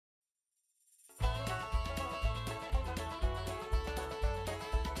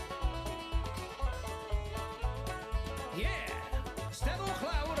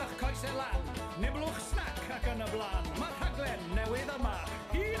yn y blaen. Mae rhaglen newydd yma,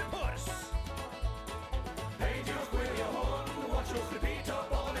 hyd y pwrs. Peidiwch gwylio hwn, watchwch repeat o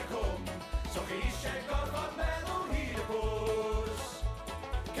Bobl y Cwm. So chi eisiau gorfod meddwl hyd y pwrs.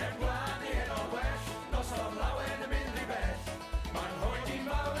 Cefn gwlad i hyn o'r well, nos o'r lawen yn mynd rhy bell. Mae'n hoed i'n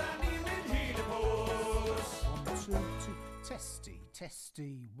fawr a ni'n mynd hyd y pwrs. 1, 2, 2.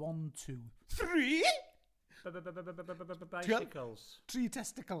 Testy. 1, 2, 3. Bicycles. 3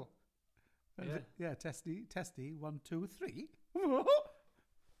 testicle. Yeah, testy. 1, 2, 3.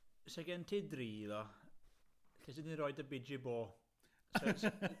 Se gen ti 3, ddo. Lle sydd wedi rhoi dy bidgy bo.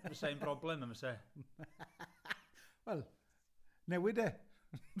 Fysa un broblem yma se. Wel, newid e.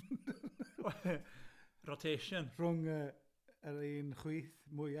 Rotation. Rhwng yr un chwith,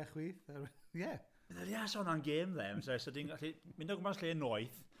 mwyaf chwith. Ie. Ie, so hwnna'n game then, so ti'n gallu mynd o gwmpas lle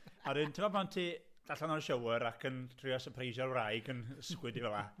noeth, a rydyn, ti'n pan ti allan o'r shower ac yn trio surpriseo'r wraig yn sgwyd i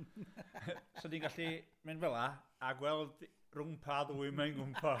fel la. So ti'n gallu mynd fel la, a gweld rhwng pa ddwy mae'n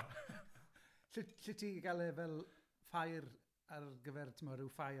gwmpa. Lle ti gael e fel ffair ar gyfer, ti'n rhyw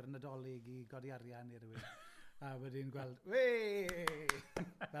ffair nadolig i godi arian i rywun. A wedyn gweld,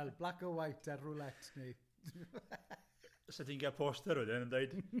 fel black or white ar roulette neu. So ti'n gael poster wedyn yn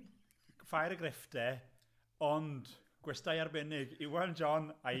dweud, ffair y greffte, ond gwestai arbennig, Iwan John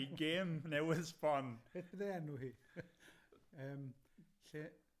a'i gêm newydd sbon. Beth bydde enw hi? Lle,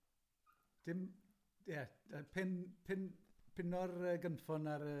 dim, ie, pino'r gynffon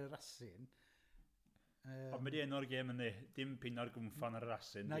ar y rasyn. Ond mae di enw'r gêm yn ni, dim pino'r gynffon ar y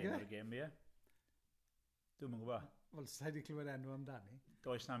rasyn, di enw'r gêm, ie. Dwi'n mynd gwybod. Wel, sa'i di clywed enw amdani.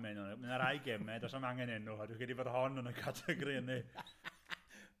 Does na'n enw. Mae'n rai gemau, does am angen enw, a dwi'n credu fod hon yn y categori yn ni.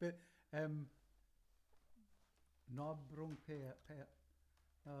 Nob rhwng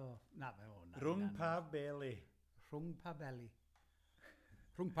na, fe o. Rhwng pa beli. Rhwng pa beli.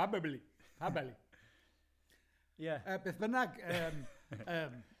 Rhwng pa beli. Pa beli. Ie. Beth bynnag,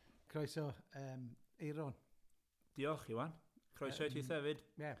 croeso, Eiron. Diolch, Iwan. Croeso i ti hefyd.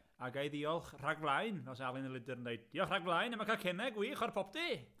 Ie. A gai ddiolch rhag flaen, os Alun y Lydyr yn dweud, diolch rhag flaen, yma cael cennau gwych o'r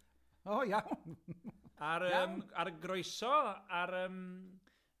popdi. O, iawn. Ar groeso, ar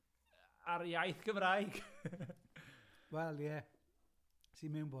iaith Gymraeg. Wel, ie. Si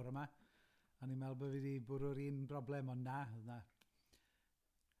mewn bore yma. A ni'n meddwl bod fi wedi bwrw'r un broblem, ond na.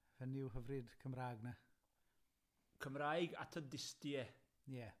 Hynny yw hyfryd Cymraeg na. Cymraeg at y distie.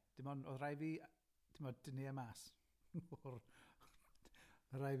 Ie. Dim ond, oedd rai fi, dim ond, dyn ni e mas.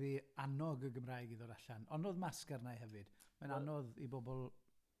 Rai fi annog y Gymraeg i ddod allan. Ond oedd masgar na hefyd. Mae'n anodd i bobl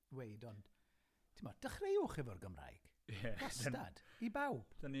weid, ond dim ond, dechreuwch efo'r Gymraeg. Bastad, i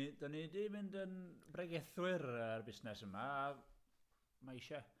bawb. Da ni di mynd yn bregethwyr ar busnes yma, a mae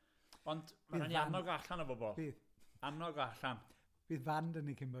eisiau. Ond mae'n rhan i annog allan o bobl. Bydd. Annog allan. Bydd fan dyn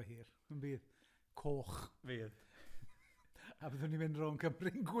ni cyn bo hir. Yn bydd coch. Fydd. A byddwn ni'n mynd rhwng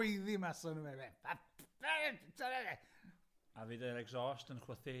Cymru'n gweiddi mas o'n nhw. A fydd yr exhaust yn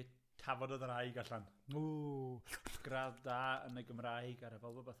chwythu tafod o ddraig allan. Gradd da yn y Gymraeg ar y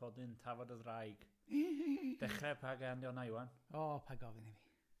Volvo Bathodyn, tafod o ddraig. Dechrau pa gan di o'na, Iwan? Pa gofyn i mi.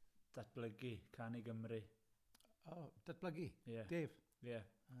 Datblygu, can i Gymru. Datblygu? Ie. Dave? Ie.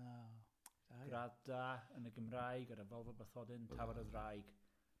 Gradd da yn y Gymraeg ar y Volvo Bathodyn, tafod o ddraig.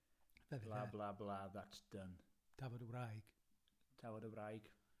 Bla, bla, bla, that's done. Tafod o wraig. Tafod o wraig.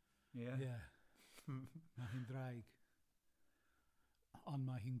 Ie. Ie. Mae hi'n ddraig. Ond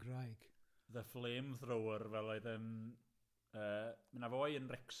mae hi'n graig. The flamethrower fel oedd Myna fo yn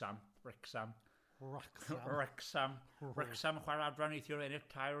Wrexham. Wrexham chwarae adran eithio'r ennill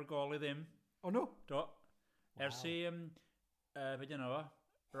tair gol i ddim. O nhw? Do. Ers i, fe dyn nhw,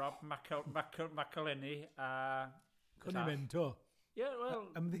 Rob McElhenney a... Cwn i'n mynd to. Ie, wel...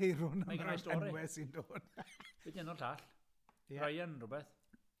 Ymddeirwn am enwau sy'n dod. Fe dyn nhw'r llall. Ryan rhywbeth.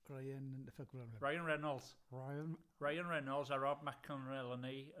 Ryan Reynolds. Ryan Reynolds a Rob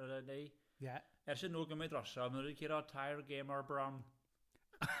McElhenney. Ie. Ers i nhw gymryd drosodd, maen nhw wedi curo tair game o'r bron.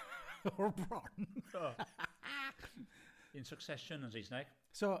 O'r bron? In succession yn Saesneg.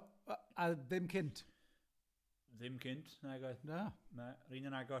 So, a ddim cynt? Ddim cynt, nag oedd. Na. Rhain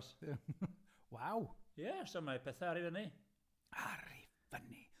yn agos. Waw. Ie, so mae pethau ar ei fyny. Ar ei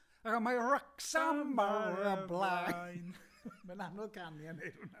fyny. Ac mae Wrexham ar y blaen. Mae'n anodd canu a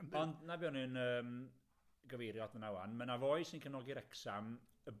neud hwnna'n. Ond na be o'n i'n gyfeirio at yna wan, mae yna foi sy'n cefnogi Wrexham,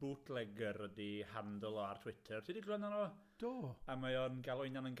 y bootlegger ydi handle o ar Twitter. Ti wedi clywed yna? Do. A mae o'n galw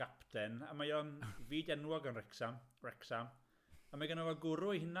unan yn gapten, a mae o'n fyd enwog yn Wrexham. A mae gen o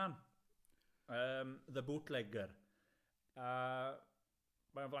gwrw ei hunan, the bootlegger. A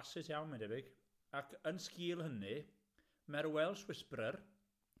mae'n flasus iawn, mae'n debyg. Ac yn sgil hynny, mae'r Welsh Whisperer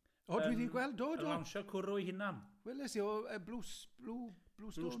O, dwi wedi gweld, do. Yn lawnsio cwrw i hunan. Weles i o Blue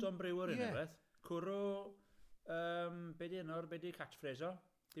Stone Brewer yn Ie. ebeth. Cwrw, be di enw'r, be di catchphrase o?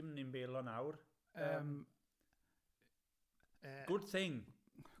 Dim ni'n beil o nawr. Good thing.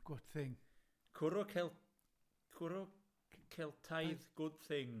 Good thing. Cwrw Celtaidd good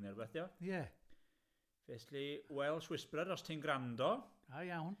thing, neu beth dio. Ie. Felly, Welsh Whisperer, os ti'n gwrando, A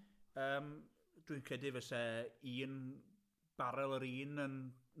iawn. dwi'n credu fysa un barel yr un yn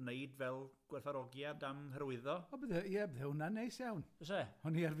wneud fel gwerthfarogiad am hyrwyddo. O, bydde hwnna'n neis iawn. Fysa?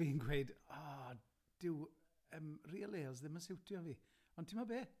 O'n i ar fi'n gweud, dyw real ales ddim yn siwtio fi. Ond ti'n ma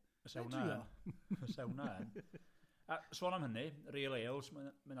be? Fysa hwnna yn. A sôn am hynny, Real Ales,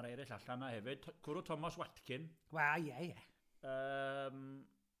 mae'n ar eraill allan na hefyd. Cwrw Thomas Watkin. Wa, ie.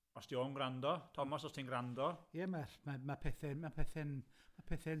 Os di o'n gwrando, Thomas, os ti'n gwrando. Ie, mae pethau'n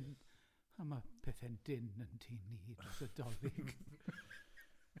dyn yn tu ni dros y dolyg.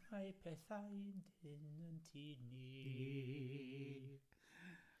 Mae pethau'n dyn yn tu ni.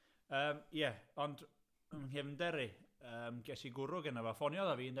 Ie, ond yn nghefnder i, ges i gwrw gen fo.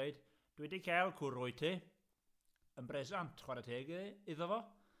 Ffoniodd a fi yn dweud, dwi wedi cael cwrw i ti. Yn bresant, chwarae teg iddo fo.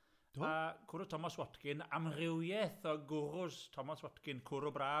 Do? A cwrw Thomas Watkin, amrywiaeth o gwrws Thomas Watkin,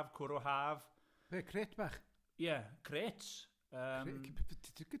 cwrw braf, cwrw haf. Be, cret bach? Ie, crets.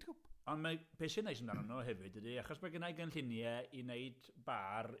 Ond beth sy'n neis amdano nhw hefyd ydy, achos mae gennau gynlluniau i wneud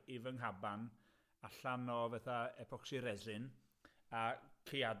bar i fy nghaban allan o fatha epoxy resin a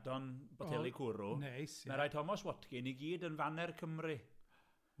ciadon boteli cwrw. Neis, ie. Mae rai Thomas Watkin i gyd yn Faner Cymru.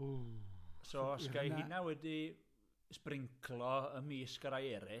 So, os gai hynna wedi sbrinclo y misg ar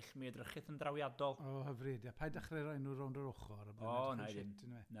ei eraill, mi edrychith yn drawiadol. O, hyfryd. Pa i dechrau rhoi nhw rownd yr ochr? O, na i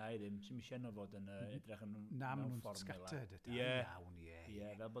ddim. Na i ddim. Sy'n misio nhw fod yn edrych yn na, mewn nhw'n fformula. scattered. Ie,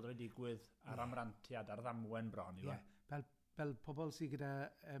 fel bod wedi digwydd ar amrantiad, ar ddamwen bron i Ie, fel pobl sydd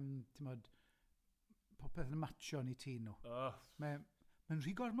gyda, ti'n modd, popeth yn matcho ni tŷ nhw. Mae'n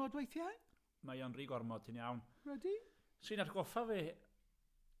rhy gormod weithiau? Mae o'n rhy gormod, ti'n iawn. Ready? Sy'n atgoffa fi,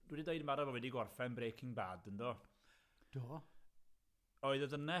 dwi wedi dweud yn barod bod wedi gorffen Breaking Bad, ynddo? Do. Oedd y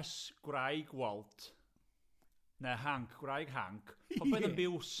dynes gwraig Walt, neu Hank, gwraig Hank, popeth yn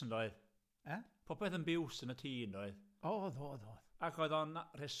biws yn doedd. Popeth yn biws yn y tŷ yn doedd. O, oedd. Ac oedd o'n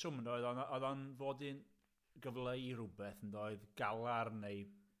reswm yn doedd, oedd o'n fod i'n gyfleu rhywbeth yn doedd, galar neu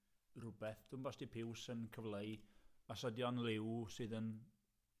rhywbeth. Dwi'n bost i piws yn cyfleu, os ydi o'n liw sydd yn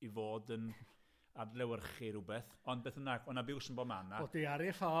i fod yn adlewyrchu rhywbeth. Ond beth yna, o'na biws yn bod manna. Bod i ar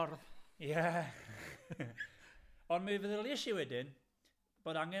ei ffordd. Ie. Ond mi feddyliais i wedyn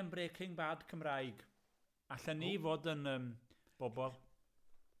bod angen Breaking Bad Cymraeg. Allen ni fod yn bobl.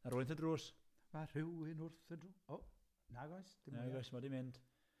 Ar rwy'n y drws. Mae rhywun wrth y drws. O, nag oes. Nag oes, mae di mynd.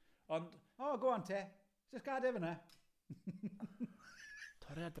 Ond... O, go on te. Just gad efo na.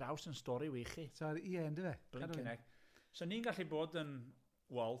 Torri a draws yn stori wych i. Sorry, ie, ynddo fe. Blincyneg. So ni'n gallu bod yn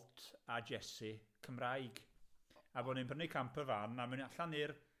Walt a Jesse Cymraeg. A bod ni'n prynu camper van a mynd allan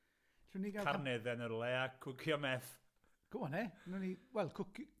i'r carnedden yr le a cwcio meth. Go on, Wel,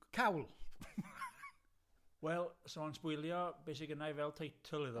 cawl. Wel, so o'n sbwylio beth sydd gennau fel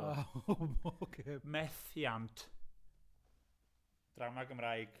teitl iddo. Okay. Methiant. Drama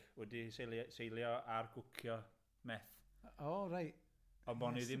Gymraeg wedi seilio ar cwcio meth. O, rai. Ond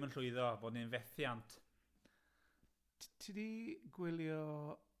bod ni ddim yn llwyddo, bod ni'n fethiant. Ti di gwylio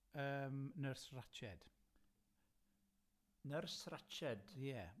Nurse Ratched? Nurse Ratched?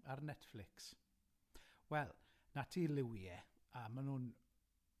 Ie, ar Netflix. Wel, na ti liwie, a maen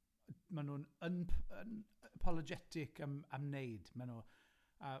nhw'n apologetic am wneud.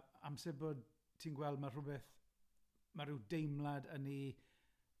 A amser bod ti'n gweld mae rhyw deimlad yn ei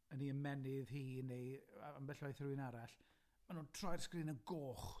ymenydd hi neu ambell waith rhywun arall, maen nhw'n troi'r sgrin yn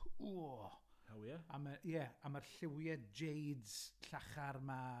goch. Oh, ie? A mae'r lliwiau jades llachar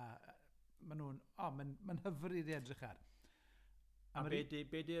mae'n hyfryd i edrych ar. A be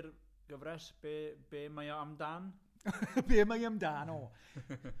di'r gyfres? Be mae o amdan? Be mae amdan,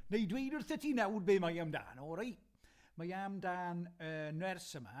 Neu dweud wrth ti nawr be mae amdan, rei. Mae amdan nyrs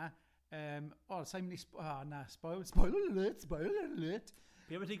yma. Sa'n mynd i... spoiler alert.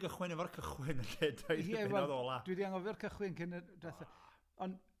 Be wedi gychwyn efo'r cychwyn yn lle dweud y penod ola? Dwi wedi anghofio'r cychwyn cyn y diwetha.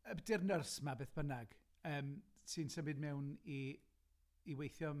 Ond ydy'r nyrs yma beth bynnag sy'n symud mewn i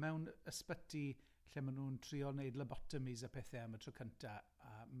weithio mewn ysbyty lle maen nhw'n trio wneud lobotomies a pethau am y tro cynta.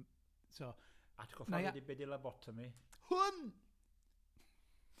 Atgoffa wedi beth i lobotomy? Hwn!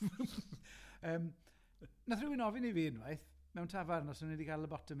 Nath rhywun ofyn i fi unwaith, mewn tafarn os o'n i wedi cael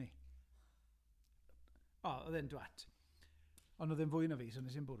lobotomy. Oedd e'n dwat. Ond oedd e'n fwy na fi, so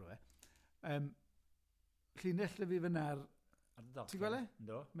nes i'n bwrw e. Llinell y fi fyna'r Ti'n gweld e?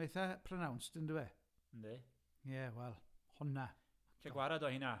 Ynddo. Mae eitha pronounced yn dwi? Yndi. Ie, wel, honna. Lle gwarad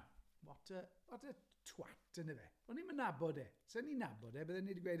o hynna? What a twat yn fe. O'n i'n nabod e. Sa'n ni'n nabod e, byddwn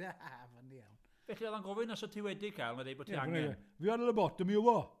ni wedi gweud, fan iawn. Felly oedd o'n gofyn os o ti wedi cael, na dweud bod ti angen. Fi ar y bottom i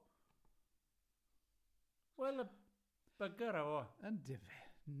o. Wel, y bygger o. Yn dife,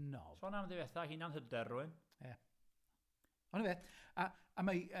 nob. Sôn am ddiwetha, hynna'n hyder rwy'n. Ie. Ond fe, a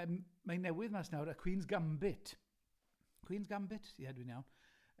mae newydd mas nawr, y Queen's Gambit. Queen's Gambit? Ie, dwi'n iawn.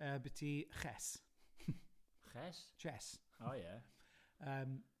 Byti chess. Ches? Chess. O, ie.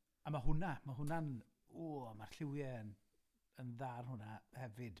 A mae hwnna'n, mae'r lliwiau yn dda ar hwnna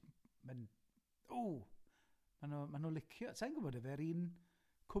hefyd. Maen nhw licio, sa'n gwybod efo'r un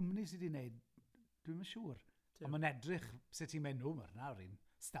cwmni sydd wedi gwneud, dwi'n yn siŵr. Ond mae'n edrych sut ti'n menw mae'r nawr un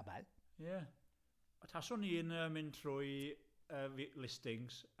stabal. Ie. A taswn ni'n mynd trwy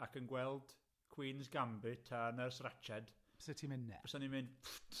listings ac yn gweld Queen's Gambit a Nurse Ratched. Sut ti'n mynd ne? Bysa ni'n mynd,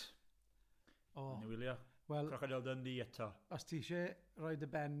 pfft. O. Ni wylio. Wel, Crocodile Dundee eto. os ti eisiau rhoi dy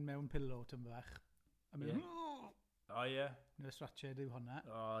ben mewn pillow tym bach, a mynd, O, ie. Nurse Ratched yw honna.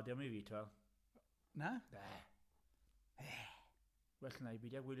 O, diolch i fi, twel. Na? Well, na, i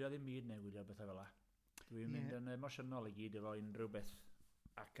beidio gwylio ddim byd neu gwylio bethau fel la. Dwi'n mynd yn emosiynol i gyd efo unrhyw beth.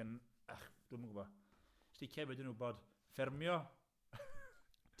 Ac yn, dwi'n gwybod. Sticio beth yn wybod. Ffermio.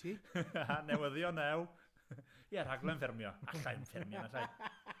 Ti? Newyddio new. Ie, rhaglen ffermio. Alla'n ffermio, na llai.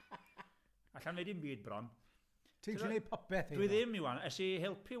 Alla'n neud i'n byd bron. Ti'n gallu gwneud popeth? Dwi ddim, Iwan. Es i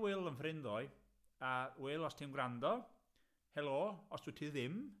helpu Will yn ffrind ddoi. A Will, os ti'n gwrando, helo, os dwi ti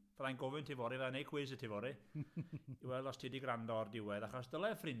ddim, fyddai'n gofyn ti fori, fyddai'n neud quiz i ti fori. I weld os ti wedi gwrando o'r diwedd, achos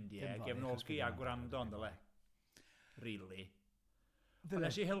dyle ffrindiau gefnogi a gwrando yn dyle. Really. Ond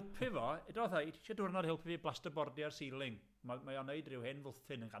nes i helpu fo, edodd i, ti eisiau diwrnod helpu fi blastybordio'r ceiling. Mae o'n neud rhyw hen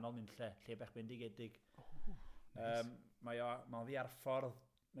fwthyn yn ganol nynlle, lle bech bendigedig. Mae o'n ddi ar ffordd,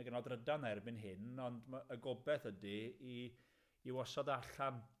 mae gen o drydan erbyn hyn, ond y gobeith ydy i wasod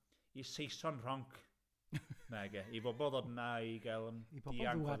allan, i Saeson Ronc. Mege, i bobl ddod yna i gael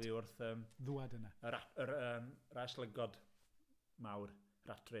dianc oddi wrth ddwad yna. Yr ras lygod mawr,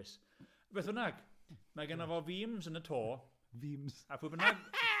 ratrys. Beth bynnag, mae gen fo feams yn y to. Feams. A pwy bynnag...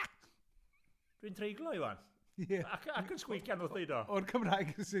 Dwi'n treiglo, Iwan. Ie. Ac yn sgwician wrth ddweud o. O'r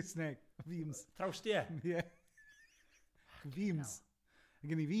Cymraeg y Saesneg. Feams. Trawstie. Ie. Feams.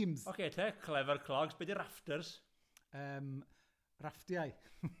 Mae gen i feams. Oce, te, clever clogs. Be di rafters? Rafftiau.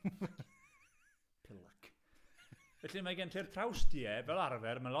 Pillock. Felly mae gen ti'r trawstie, fel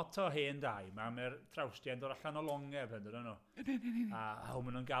arfer, mae lot o hen dau. Mae'r trawstie yn dod allan o longe, dyn nhw. A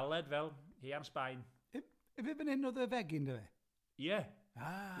maen nhw'n galed fel hian Sbaen. Efe fan hyn oedd y fegin, dy fe? Ie.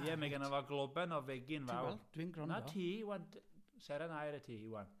 Ie, mae gen fo globen o fegin fawr. Dwi'n grondo. Na ti, Iwan, seren air y ti,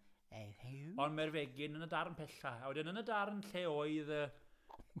 Iwan. Ond mae'r fegin yn y darn pella. A wedyn yn y darn lle oedd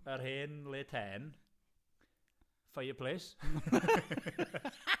yr hen le 10, fireplace.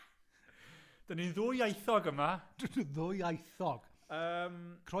 Dyn ni'n ddwyieithog yma. Ddwyieithog.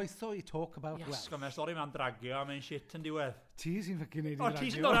 Croeso i talk about wealth. Yes, mae'r stori ma'n dragio a mae'n shit yn diwedd. Ti sy'n ffocin neud i dragio. O,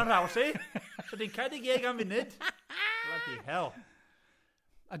 ti sy'n dod yn raws i? So ti'n cael ei geg am funud? Bloody hell.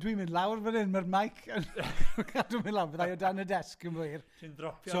 A dwi'n mynd lawr fan hyn, mae'r mic yn cadw mynd lawr, byddai o dan y desg yn fwyr. Ti'n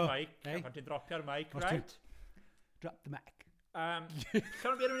dropio'r mic, pan ti'n dropio'r mic, right? Drop the mic. Llan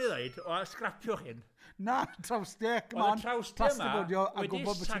beth rwy'n i ddweud, o scrapiwch hyn. Na, trawstie, come on. Plastibodio a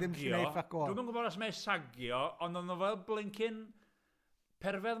gwybod bod ti ddim llunau ffac o. Dwi'n gwybod os mae'n sagio, ond o'n fel blincyn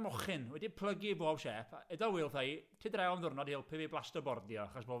perfedd mochyn, wedi plygu i bob siep. Edo Will thai, ti draw am ddwrnod i helpu fi blastobordio,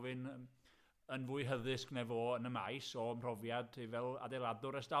 achos bod fi'n yn fwy hyddysg neu fo yn y maes o mhrofiad i fel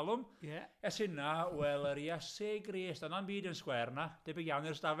adeiladwr estalwm. Ie. Es hynna, wel, yr Iesu Grist, yna'n byd yn sgwer na, debyg iawn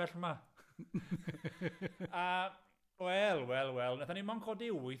i'r stafell yma. A, wel, nathon ni mo'n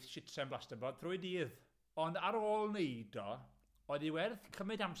codi 8 shitsen blastobod trwy dydd. Ond ar ôl neud o, oedd i werth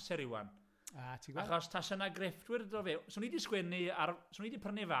cymryd amser Iwan. A, ti gweld? Achos tas yna grefftwyr do fe. Swn i wedi sgwennu, swn i wedi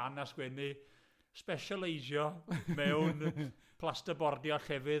prynu fan a sgwennu specialeisio mewn plasterbordio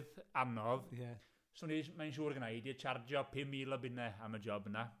llefydd anodd. Ie. Swn i, mae'n siŵr gyda i, wedi chargio 5,000 o bunnau am y job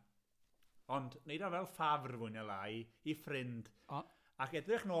yna. Ond neud o fel ffafr fwy neu lai, i ffrind. Ac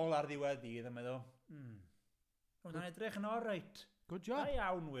edrych nôl ar ddiwedd dydd a meddwl, hwnna'n edrych yn oreit. Good job. Da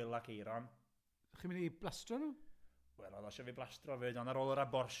iawn, Will ac Eiron. Chi'n mynd i blastro nhw? Wel, oedd eisiau fi blastro fyd, ond ar ôl yr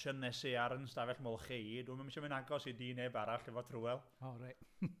abortion nes i ar yn stafell molchi i, dwi'n mynd eisiau mynd agos i di neb arall efo trwel. O, reit.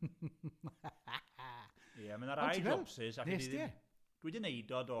 Ie, mae'n rai jobsys. Nes di e? Dwi wedi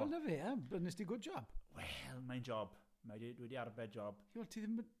neud o do. Wel, na fe, nes di good job. Wel, mae'n job. Dwi wedi arbed job. Ti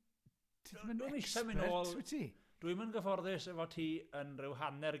ddim yn Dwi'n eisiau expert, mynd nôl... wyt ti? Dwi'n mynd gyfforddus efo ti yn rhyw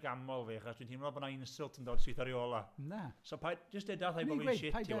hanner gamol fi, achos dwi'n teimlo bod yna insult yn dod syth ar ôl o. Na. So, just edrych ei bod fi'n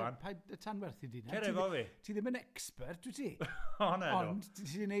shit i wan. Paid y tanwerthu di na. Cer efo fi. Ti ddim yn expert, wyt ti? O, ne, Ond ti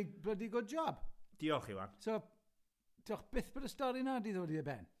wedi gwneud bloody good job. Diolch i wan. So, diolch byth bod y stori na di ddod i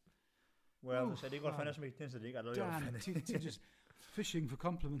ben. Wel, os ydi gorffen ys meetings ydi, gadael i Dan, orffen. ti just fishing for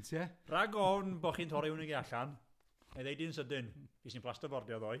compliments, ie? Rhag ofn bod chi'n torri hwn i allan, neu ddeud un sydyn, fi sy'n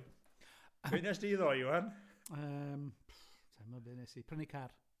plasterbordio ddoi. Be nes di ddoi, Iwan? Teimlo be nes i. Prynu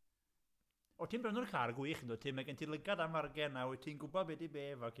car. O, ti'n brynw'r car gwych, ynddo ti? Mae gen ti lygad am argen a wyt ti'n gwybod beth i be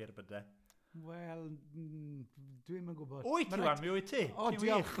efo cyr bydde? Wel, dwi'n yn gwybod. Wyt ti, Iwan, mi wyt ti? O,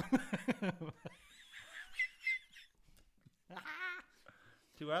 diolch.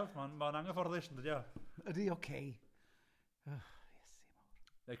 Ti weld, mae'n anghyfforddus, ynddo di o? Ydy, oce.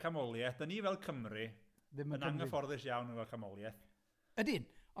 Neu camoliaeth, da ni fel Cymru, yn anghyfforddus iawn efo camoliaeth. Ydyn,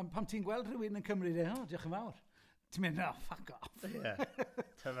 ond pam ti'n gweld rhywun yn Cymru, diolch yn fawr. Ti'n mynd, fuck off. Ie,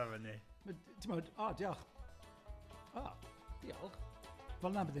 tyfa fyny. Ti'n mynd, diolch. Diolch.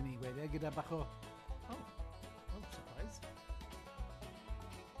 Fel na byddwn ni gweud, gyda bach o... surprise.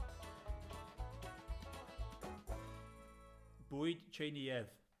 Bwyd Tsieineaidd.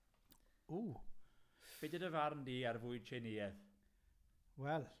 Be dyd y farn di ar fwyd Tsieineaidd?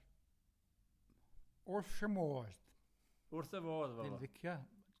 Wel, wrth y modd. Wrth y fodd, fel o. Dwi'n licio.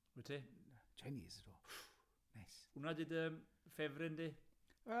 Wyt ti? Chinese, ydw. Nice. Hwna dyd ffefryn di?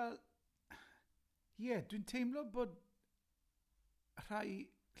 Wel, dwi'n teimlo bod rhai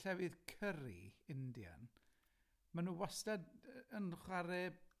llefydd curry Indian, maen nhw wastad yn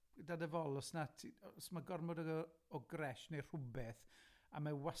chwarae gyda dy fol os mae gormod o gresh neu rhywbeth, a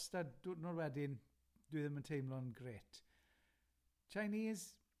mae wastad, diwrnod wedyn, dwi ddim yn teimlo'n gret.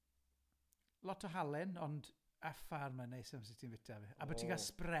 Chinese, lot o halen, ond affar mae'n neis am sut ti'n fita fe. A bod ti'n cael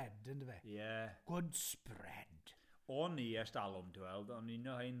spread, ynddo fe? Ie. Good spread. O'n i estalwm, ti'n weld, o'n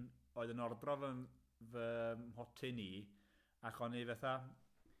un o hyn oedd yn ordro fy mhoti ni, ac o'n i fetha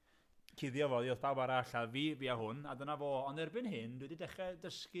cuddio fo, ddiolch bawb arall, a fi a hwn, a dyna fo, ond erbyn hyn, dwi wedi dechrau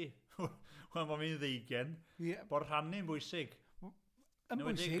dysgu, wna'n bod fi'n ddeugen, bod rhannu'n bwysig. Yn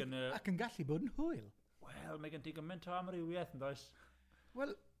bwysig, ac yn gallu bod yn hwyl. Wel, mae gen ti gymaint o amrywiaeth, yn does?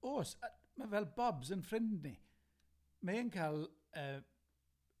 Wel, oes, mae fel Bob's yn ffrind ni. Mae'n cael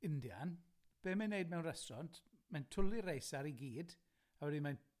Indian, be mae'n neud mewn restaurant, mae'n twli'r reis ar ei gyd, a wedyn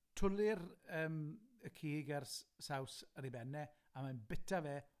mae'n twli'r y cig a'r saws ar ei benne, a mae'n bita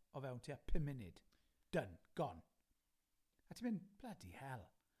fe o fewn tua 5 munud. Done, gone. A ti'n mynd, bloody hell.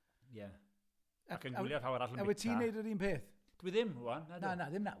 Ie. Ac yn gwylio pawb arall yn bita. A wyt ti'n neud yr un peth? Dwi ddim, Wan. Na,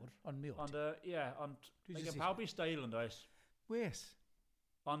 ddim nawr, ond mi oed. Ond, ond mae gen pawb i stael yn does. Wes.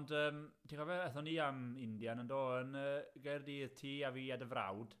 Ond, ti'n cofio, athon ni am Indian yn do yn Gaerdydd, ti a fi a dy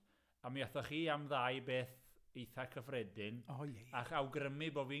frawd, a mi athoch chi am ddau beth eitha cyffredin, ac awgrymu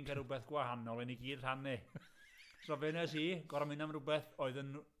bod fi'n cael rhywbeth gwahanol yn ei gyd rhannu. So fe nes i, gorau mynd am rhywbeth oedd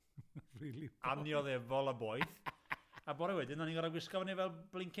yn anioddefol y boeth, a bore wedyn, o'n i'n gorau gwisgo fyny fel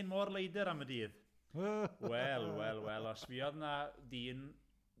blinkin môr leider am y dydd. Wel, os fi oedd na dyn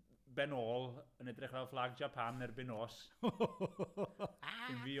ben ôl yn edrych fel flag Japan erbyn nos.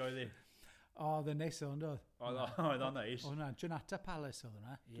 Yn fi oedd i. Oedd yn neis o'n dod. Oedd o'n neis. Oedd hwnna, Janata Palace oedd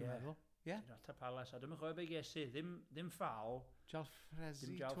hwnna, dwi'n meddwl. Janata Palace, a dwi'n meddwl be gesi, ddim ffal. Jalfrezi.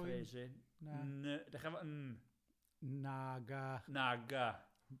 Dim jalfrezi. Dechrau fo Naga. Naga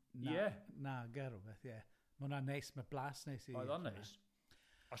rhywbeth, ie. Mae hwnna'n neis, mae blas neis i. Oedd o'n neis.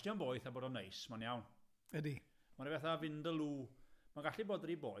 Os di'n boeth a bod o'n neis, mae'n iawn. Ydy. Mae'n rhywbeth a Vindaloo. Mae'n gallu bod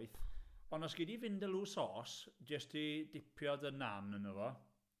rhy boeth, ond os gyd i Vindaloo sos, jyst i dipio dy nan yn efo.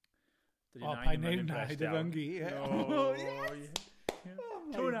 O, pa neud na, i dy fyngu.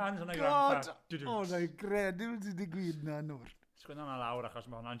 Two nans yn y grandpa. O, na i gredwl ti di gwyd na nŵr. Sgwynna hwnna lawr achos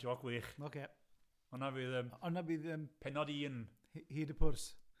mae hwnna'n joc wych. Oce. Hwnna fydd penod un. Hyd y pwrs.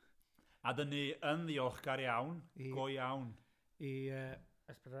 A dyn ni yn ddiolchgar iawn, go iawn. I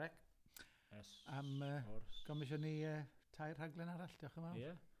Esbrec. Am gomisio ni tair rhaglen arall, diolch yn fawr.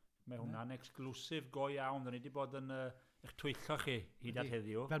 Ie, mae hwnna'n exclusif go iawn. Dyn ni wedi bod yn eich twyllo chi hyd at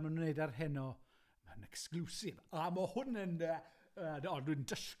heddiw. Fel maen nhw'n neud ar heno, mae'n exclusif. A mae hwn yn, dwi'n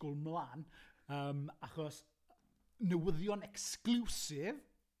dysgwyl mlaen, achos newyddion exclusif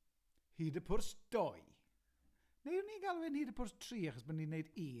hyd y pwrs 2. Neu ni gael fe'n hyd y pwrs 3, achos bod ni'n neud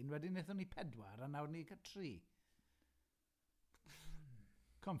 1, wedyn wnaethon ni 4, a nawr ni'n cael 3.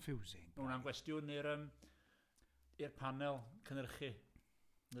 Confusing. Hwna'n gwestiwn i'r panel cynhyrchu.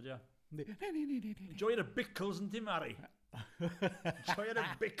 Ydy o? Ne. Joy the Bickles yn ti, Mari. Joy the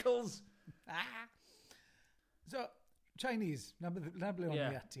Bickles. So, Chinese, na ble o'n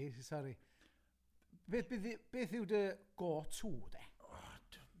i ati, sorry. Beth yw dy go-to, de?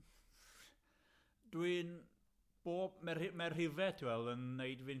 Dwi'n mae'r rhifau, ti'n weld, yn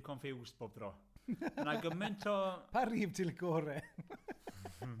neud fi'n confused bob dro. Yna gymaint o... Pa rhif ti'n licio ore?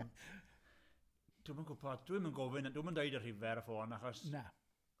 Dwi'n gwybod, dwi'n gofyn, dwi'n deud y rhifau ar y ffôn, achos... Na.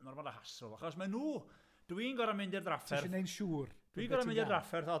 Normal a hasl, achos mae nhw... Dwi'n gorau mynd i'r drafferth... Ti'n neud siŵr. Dwi'n gorau mynd i'r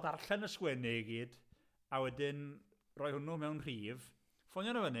drafferth o darllen y sgwennu i gyd, a wedyn rhoi hwnnw mewn rhif,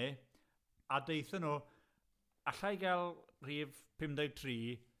 ffonio nhw fyny, a deithio nhw, allai gael rhif 53,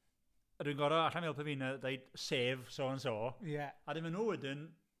 a dwi'n gorau, allai helpu fi'n dweud sef, so and so, a dim yn nhw wedyn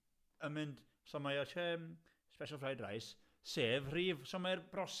yn mynd, so mae o special fried rice, sef rhif, so mae'r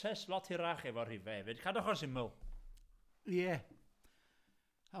broses lot hirach efo rhifau hefyd, cadwch o'r syml. Ie.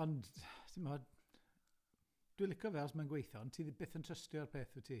 Ond, dwi'n licio fel os mae'n gweithio, ond ti byth yn trystio'r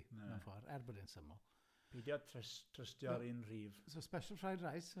peth wyt ti, mewn ffordd, bod e'n syml. Peidio trystio ar un rhif. So special fried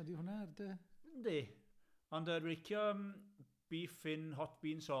rice, ydy hwnna ar dy... Yndi, ond dwi'n licio beef in hot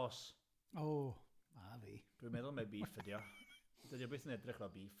bean sauce. O, a fi. Dwi'n meddwl mae beef ydi o. Dydy o byth yn edrych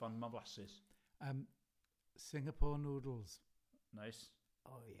fel beef, ond mae'n flasus. Singapore noodles. Nice.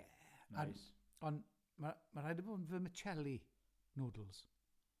 Oh, yeah. Nice. Ond mae rhaid i bod yn vermicelli noodles.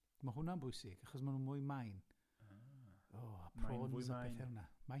 Mae hwnna'n bwysig, achos maen nhw'n mwy main. A prawns a beth hwnna.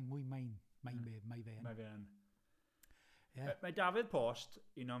 Mae'n mwy main. Mae fe'n. Mae Dafydd Post,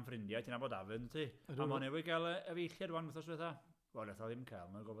 un o'n ffrindiau, ti'n abod Dafydd, ti? A mae'n newid gael y feilliad wan wythnos ddiwetha. Wel, eto ddim cael,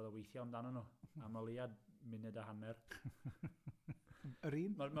 mae'n gofod o weithio amdano nhw. Am o leiad munud a hanner. Yr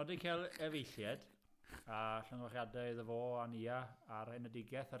un? Mae wedi cael y feilliad, a llyngochiadau iddo fo a nia ar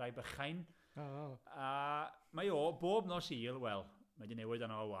enedigaeth, y rai bychain. A mae o, bob nos il, wel, mae wedi newid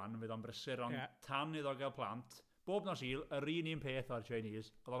yno o wan, fydd o'n brysur, ond tan iddo gael plant, bob nos il, yr un peth o'r Chinese.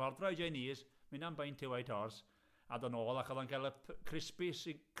 Oedd o'n ordro i Chinese, mynd am baint i White Horse, a do'n ôl, ac oedd o'n cael y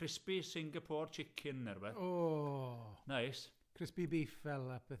crispy Singapore chicken neu rhywbeth. O! Nice. Crispy beef fel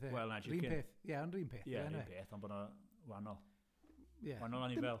a bethau. Wel, na, chicken. Rhyn peth. Ie, ond rhyn peth. Ie, rhyn peth, ond bod nhw wannol. Ie. Wannol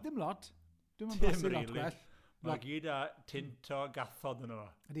an i fel. Dim lot. Dim yn blasu lot gwell. Mae gyd a tint o gathod yn o.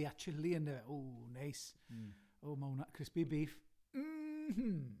 Ydy, a chili yn y... O, neis. O, mae hwnna... Crispy beef.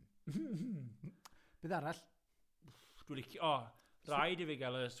 Bydd arall? Dwi'n licio... O, rhaid i fi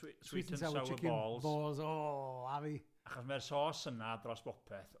gael y sweet and sour balls. Balls, o, a fi. Achos mae'r sos yna dros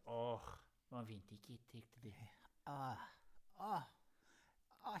bopeth. Och, mae'n fi'n dig-dig, dydi.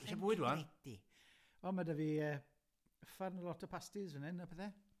 Eisiau bwyd wan? O, mae da fi ffarn lot o pasties yn un, a pethau.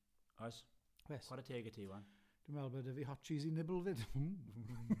 Oes. Chwarae teg i ti wan. Dwi'n meddwl bod da fi hot cheesy nibble fyd.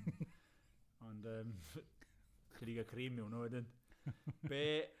 Ond, chydig o cream yw nhw wedyn. Be,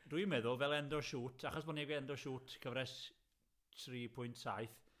 dwi'n meddwl, fel end o shoot, achos bod ni'n end o shoot cyfres 3.7,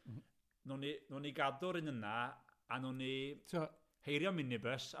 nhw'n ni gadw'r un yna, a nhw'n ni heirio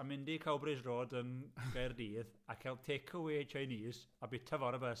minibus a mynd i Cowbridge Road yn Gaerdydd a cael take-away Chinese a bita fo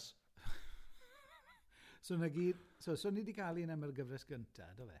ar y bus. So ni wedi cael un am y gyfres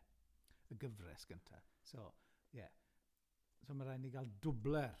gyntaf, do fe? Y gyfres gyntaf. So, ie. So mae rhaid ni gael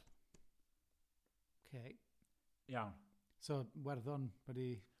dwbler. Iawn. So, Werddon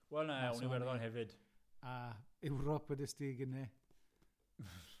wedi... Wel na, o'n i Werddon hefyd. A Ewrop wedi sti gynnu.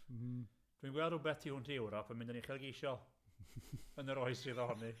 Dwi'n gweld rhywbeth tu hwnt i Ewrop yn mynd yn uchelgeisiol. Yn yr oes sydd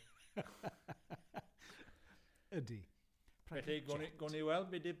ohoni. Ydy. Felly, gwn i weld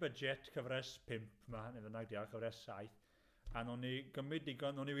beth ydy'r budget cyfres 5 yma, neu fynnag diolch, cyfres 7, a nhw'n ni gymryd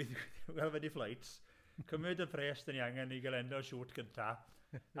digon, nhw'n ni weld fyddi flights, cymryd y pres dyn ni angen i gael endo shoot gynta,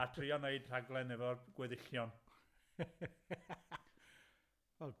 a trio wneud rhaglen efo'r gweddillion.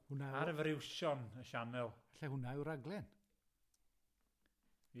 Ar y feriwsion y sianel. Lle hwnna yw'r raglen?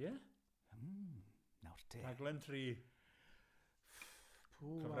 Ie? Nawr te. Raglen 3.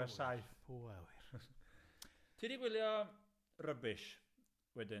 Cyfres 7. Pw awyr. Ti wedi gwylio rubbish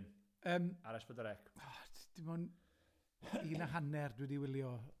wedyn? Ar Esbydrec? Dim ond un a hanner dwi wedi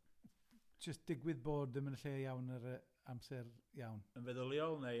wylio. Just digwydd bod ddim yn lle iawn ar amser iawn. Yn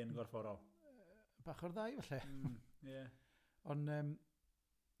feddyliol neu yn gorfforol? Bach o'r ddau, falle. Ie. Ond,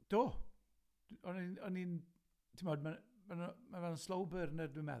 do. O'n i'n... Ti'n modd, mae'n slow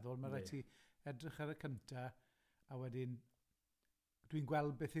burner, dwi'n meddwl. Mae'n rhaid ti edrych ar y cynta, a wedyn dwi'n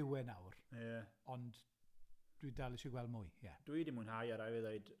gweld beth yw e nawr. Ie. Ond dwi dal eisiau gweld mwy, ie. Dwi wedi mwynhau ar ei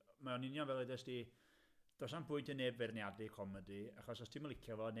ddweud. Mae'n union fel ydys ti, does am pwynt i neb ferniadu comedi, achos os ti'n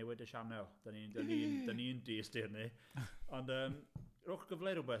licio fo, newid y sianel. Dyn ni'n dis-dyr ni. Ond, rwch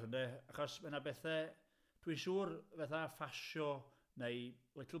gyfle rhywbeth, ynddo? Achos yna bethau, dwi'n siŵr fatha ffasio neu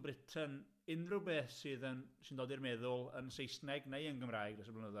Little Britain, unrhyw beth sy'n dod i'r meddwl yn Saesneg neu yn Gymraeg dros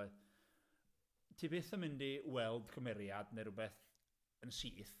y blynyddoedd. Ti byth yn mynd i weld cymeriad neu rhywbeth yn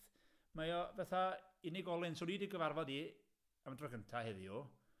syth, Mae o fatha unigolyn, so ni wedi gyfarfod i am y tro cynta heddiw,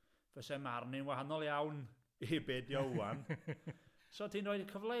 fyse marn i'n wahanol iawn i be di o wan. So ti'n rhoi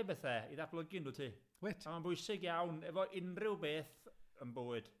cyfle i bethau i ddatblygu yn dwi ti. Wait. A mae'n bwysig iawn efo unrhyw beth yn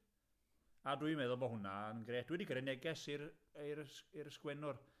bywyd. A dwi'n meddwl bod hwnna yn gret. Dwi wedi gyrru neges i'r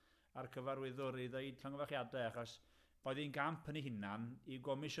sgwennwr a'r cyfarwyddwr i ddeud llongyfarchiadau, achos bod hi'n gamp yn ei hunan i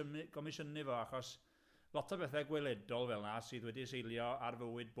gomisiynu fo, achos lot o bethau gweledol fel yna sydd wedi seilio ar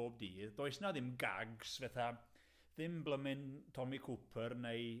fywyd bob dydd. Does na ddim gags fetha, ddim blymyn Tommy Cooper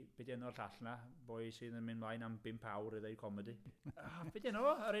neu beth enw'r llall na, boi sydd yn mynd mlaen am 5 awr i ddeud comedi. Beth enw,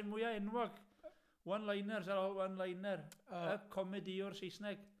 yr un mwyaf enwog. One-liners ar ôl one-liner. Y comedi o'r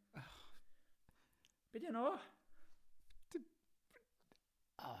Saesneg. Beth enw?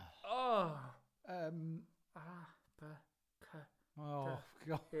 God.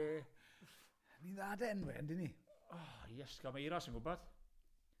 Ni'n ddad enwe, yndyn ni? Yes, gael mae Euros yn gwybod.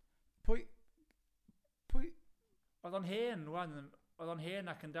 Pwy? Oedd o'n hen, wan. Oedd o'n hen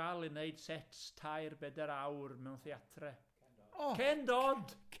ac yn dal i wneud sets 3-4 awr mewn theatre. Ken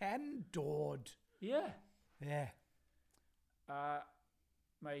Dodd! Ken Dodd. Ie. Ie. A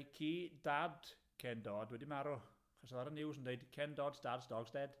mae dad Ken Dodd wedi marw. Chos oedd ar y news yn dweud, Ken Dodd's dad's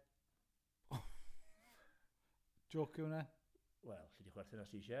dog's dead. Joc yw hwnna? Wel, lle di chwerthin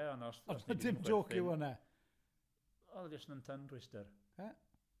os ti eisiau, ond os... Dim joc yw hwnna? Oedd jyst yn tongue twister.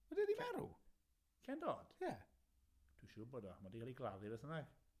 Ydy di marw? Ken Dodd? Ie. Dwi'n siŵr bod o. Mae di cael ei gladdu beth yna.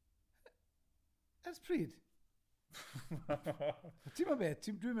 Ers pryd? Ti'n ma beth?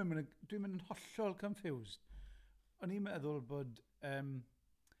 Dwi'n mynd yn hollol confused. O'n i'n meddwl bod... O'n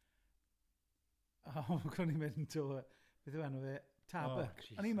i'n mynd o... Beth yw enw fe? Tarbuck.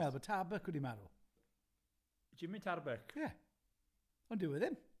 O'n i'n meddwl bod Tarbuck wedi marw. Jimmy Tarbuck? Ie. Ond dyw e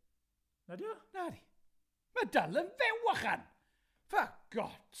ddim. Na di o? Na di. Mae dal yn few achan! For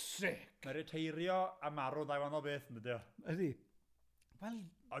God's sake! Mae reteirio a marw ddau wahanol beth, yn dydw. Ydy. Wel...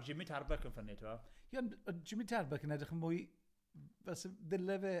 O Jimmy Tarbuck yn ffynnu, ti'n fawr? Ie, ond Jimmy Tarbuck yn edrych yn mwy... Fes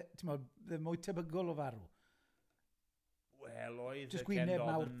ddyle fe, ti'n modd, mwy tebygol o farw. Wel, oedd Just Ken gwyneb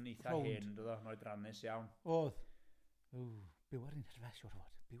Dodd mawr yn eitha rownd. hen, dydw, yn oed rannus iawn. Oedd. Byw ar un nerfus, siwr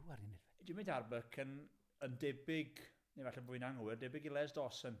fod. Byw ar un nerfus. Jimmy Tarbuck yn debyg, neu falle fwy'n anghywir, debyg i Les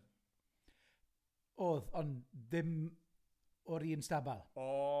Dawson. Oedd, ond ddim o'r un stabal. O,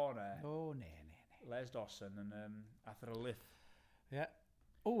 ne. Ne. Les Dawson yn athrylith. Ie.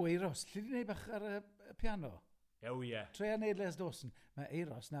 O, Euros, lle di wneud bach ar y piano? Ie. Trea wneud Les Dawson. Mae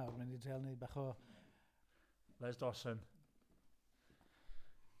Euros nawr, mae'n i treol wneud bach o... Les Dawson.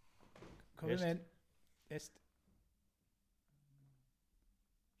 Cofio mynd. Est.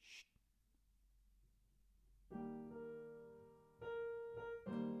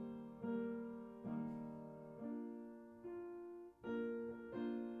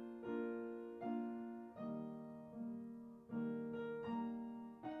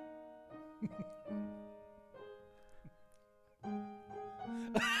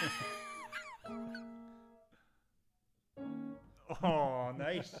 Oh,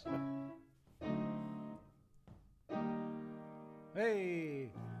 nice. Hei!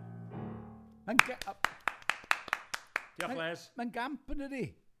 Diolch, Les. Mae'n gamp yn ydi.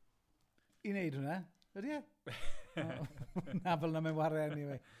 I wneud hwnna. Ydi e? Na, fel na mae'n ware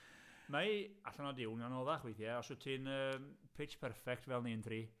anyway. Mae allan o diwn anoddach weithiau, os wyt ti'n pitch perfect fel ni'n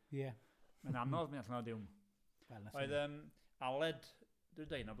tri. Ie. Mae'n anodd mynd allan o diwn. Oedd Aled,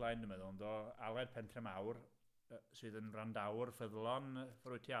 dwi'n deud o blaen dwi'n meddwl, ond Aled Pentre Mawr, sydd yn randawr ffyddlon,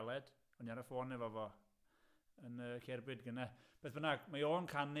 ffrwyt i Aled, o'n i ar y ffôn efo fo yn Cerbyd gynne. Beth bynnag, mae o'n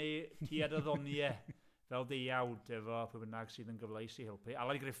canu Tued y Ddoniau fel deiawd efo pwy bynnag sydd yn gyfleus i helpu.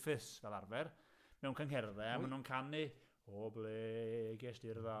 Aled Griffiths fel arfer, mewn cyngherddau, a maen nhw'n canu o ble gest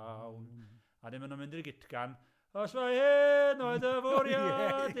i'r ddawn. A dim yn mynd i'r gitgan, os mae hyn oedd y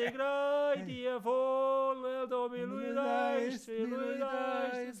fwriad i greu di y ffôl, wel do mi lwyddais yn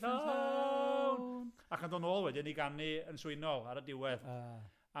llawn. Ac yn dod nôl wedyn i ganu yn swynol ar y diwedd. A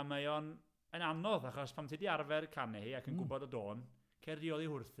mae o'n anodd, achos pam ti di arfer canu hi ac yn gwybod y dôn, cer diodd i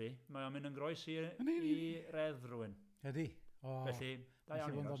hwrthi, mae o'n mynd yn groes i redd rhywun. Ydi. Felly, da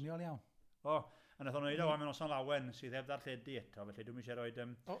iawn i Felly, iawn. O, a nath o'n wneud o mewn noson lawen sydd heb ddarlledu eto, felly dwi'n eisiau rhoi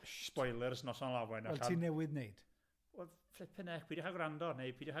spoilers noson lawen. Wel, ti newydd wneud? Wel, flippin' heck, pidwch a gwrando,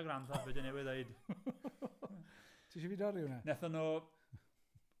 neu pidwch a gwrando, beth dwi'n newydd dweud. Ti eisiau fi dorri hwnna? Nethon nhw,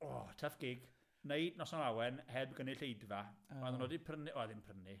 tough gig, wneud noson lawen heb gynnu lleidfa. Oedden nhw wedi prynu, oedden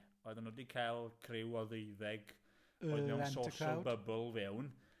nhw wedi cael criw o 12, oedd mewn social bubble fewn.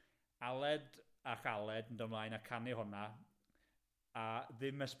 Aled ac Aled yn dod ymlaen a canu hwnna, a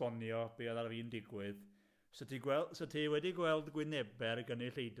ddim esbonio be oedd ar fi'n digwydd. So ti wedi gweld gwyneber yn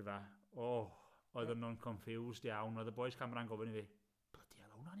ei lleidfa? Oedden nhw'n confused iawn. Oedd y boes camera'n gofyn i fi, bloody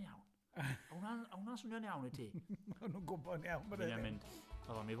hell, hwnna'n iawn. Hwnna'n swnio'n iawn i ti. O'n nhw'n gwybod iawn. Fi'n mynd,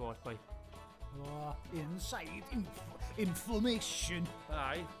 oedd o'n mi fod, boi. Inside information.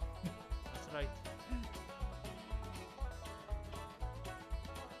 Aye, that's right.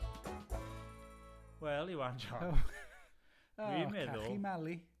 Wel, Iwan John, Dwi'n meddwl- Cachu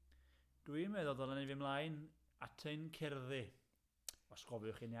Mali. dwi'n meddwl dylen ni fi mlaen at ein cerddi. Os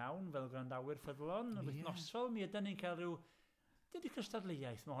gofiwch chi'n iawn, fel gwrandawyr ffyddlon, Ie. wythnosol, mi ydyn ni'n cael rhyw, dydy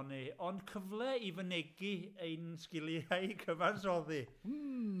cystadleuaeth mae honni, ond cyfle i fynegu ein sgiliau cyfansoddi.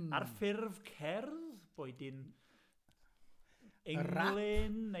 Ar ffurf cerdd, boed i'n rap.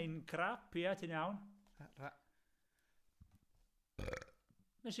 englyn neu'n crap, ia, ti'n iawn.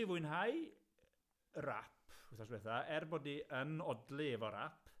 Nes i fwynhau rap, wythnos diwetha, bod i yn odli efo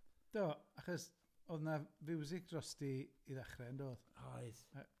rap. Do, achos oedd na fiwsig drosti i ddechrau, yn dod. Oedd.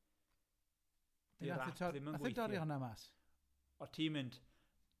 Nath i dorri hwnna mas. O ti'n mynd,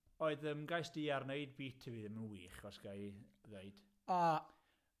 oedd gais di ar wneud beat i fi ddim yn wych, os gai ddeud.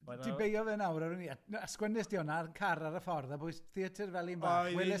 Di beio fe nawr ar ni. Sgwennes di hwnna ar car ar y ffordd, a bwys theatr fel un bach.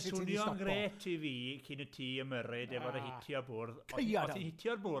 Oedd hi'n swnio'n gret i fi cyn y ti ymyrryd efo'r hitio bwrdd. Oedd hi'n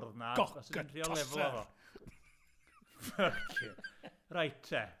hitio'r bwrdd na, os ydyn trio lefel o fo. Fuck you. Right,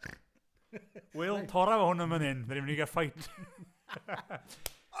 te. Will, tora fo hwn yn mynd in, ddim yn mynd i gael ffait.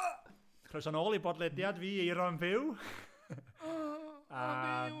 Croeso nôl i bodlediad fi eiro yn fyw.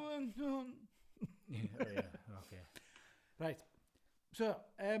 Right. So,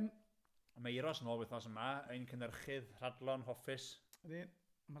 Mae Euros nôl wythnos yma, ein cynhyrchydd Rhadlon Hoffus. mae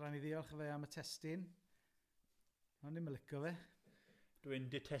rhaid i ddiolch fe am y testyn. O'n i'n mylico fe. Dwi'n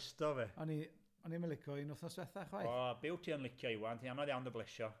detesto fe. O'n i'n mylico un wythnos diwetha, chwaith. Byw ti yn licio Iwan, ti'n anodd iawn dy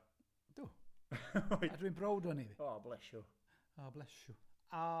blesio. Do. A dwi'n browd o'n i fi. Bless you. Bless you.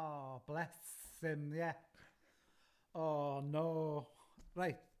 Bless him, yeah. No.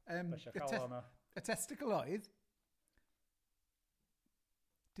 Right. Blesio cael hwnna. Y testicle oedd,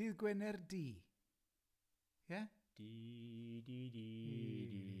 dydd Gwener D. Ie?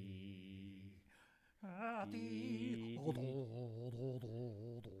 Di.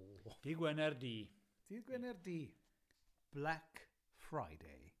 Di Gwener D. Dydd Gwener D. Black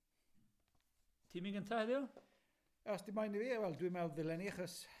Friday. Ti'n mynd gyntaf heddiw? Os di moyn i fi, wel, dwi'n meddwl ddylen ni,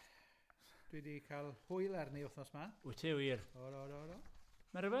 achos dwi wedi cael hwyl arni wythnos ma. Wyt ti wir? Do.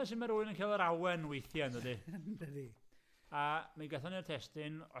 Mae rhywbeth sy'n mae rhywun yn cael yr awen weithiau, yn dydi? Dydi. A mi gathon ni'r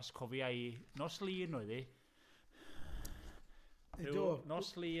testyn, os cofia i, nos lun oedd hi. Nos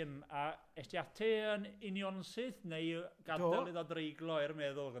lun, a esti ati yn unionsydd, neu gadael iddo dreiglo i'r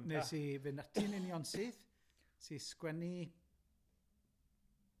meddwl gyntaf? Nes i fynd ati'n unionsydd, si sgwennu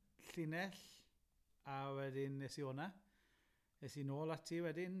llinell, a wedyn nes i hwnna. Nes i nôl ati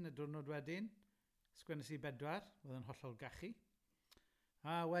wedyn, y diwrnod wedyn, sgwennes i 4, oedd yn hollol gachu.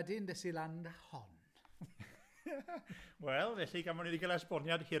 A wedyn des i land hon. Wel, felly gan bod ni wedi cael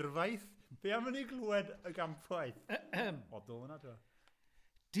esboniad hirfaith, be am ni glwed y gampwaith? Odl yna, dwi.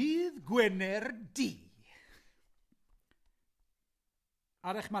 Dydd Gwener D.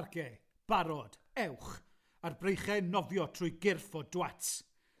 Ar eich marciau, barod, ewch, a'r breichau nofio trwy gyrff o dwats,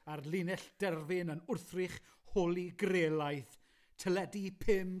 a'r linell derfyn yn wrthrych holi grelaeth, teledu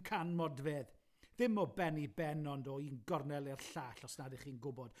 500 modfedd. Ddim o ben i ben, ond o un gornel i'r llall os nad ych chi'n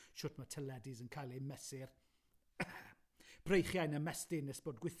gwybod siwt mae teledus yn cael ei mesur. Breichiau'n ymestyn nes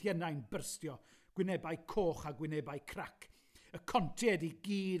bod gwythiennau'n byrstio, gwynebau coch a gwynebau crac. Y contiaid i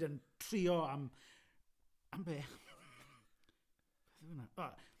gyd yn trio am be?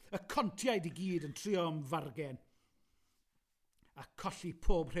 Y contiaid i gyd yn trio am fargen. A colli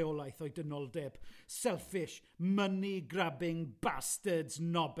pob rheolaeth o'i dynoldeb. Selfish, money-grabbing bastards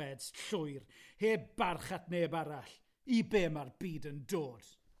nobeds llwyr. Heb barch at neb arall. I be mae'r byd yn dod.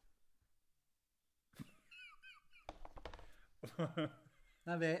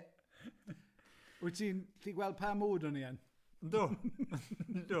 Na fe. Wyt ti'n lli gweld pa mwd o'n i yn? Do.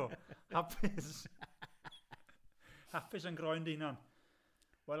 Hapus. Hapus yn groen dinan.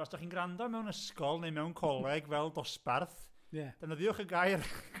 Wel, os da chi'n gwrando mewn ysgol neu mewn coleg fel dosbarth, defnyddiwch y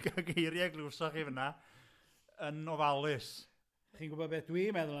geiriau glwsoch chi fyna yn ofalus. Chi'n gwybod beth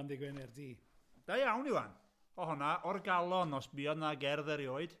dwi'n meddwl am Dydd Gwener D? Da iawn, Iwan. O honna, o'r galon, os buodd na gerdd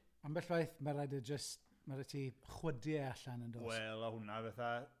erioed. Ambell waith, mae rhaid ti chwydiau allan yn dos. Wel, o hwnna, fatha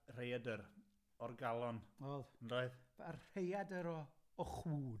rhaeadr o'r galon. Oedd. Roedd. A'r rhaeadr o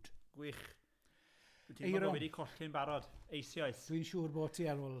chwd. Gwych. Ti'n meddwl wedi colli'n barod, eisioes. Dwi'n siŵr bod ti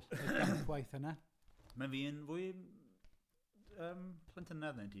ar ôl y gampwaith yna. Mae fi'n fwy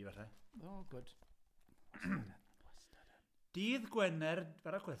plentynedd neu'n ti, falle. O, good. Dydd Gwener...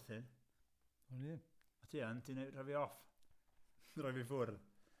 Fara chwerthin. O'n i. A ti yn, ti'n rhoi fi off. Rhoi fi ffwrdd.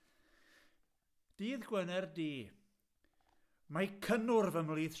 Dydd Gwener di. Mae cynnwrf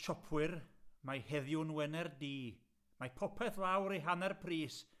ymlith siopwyr, mae heddiw'n Wener di. Mae popeth lawr i hanner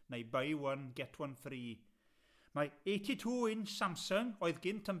pris, neu buy one, get one free. Mae 82-inch Samsung oedd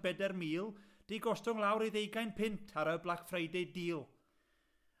gynt am 4,000 di gostwng lawr i 20 pint ar y Black Friday deal.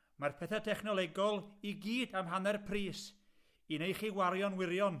 Mae'r pethau technolegol i gyd am hanner pris i neu chi wario'n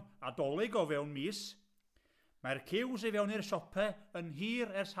wirion a dolyg o fewn mis. Mae'r ciws i fewn i'r siope yn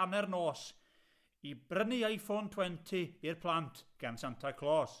hir ers hanner nos i brynu iPhone 20 i'r plant gan Santa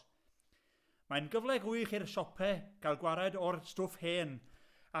Claus. Mae'n gyfle gwych i'r siope gael gwared o'r stwff hen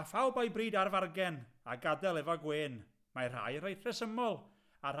a phawb a'i bryd ar fargen a gadael efo gwen. Mae rhai reit resymol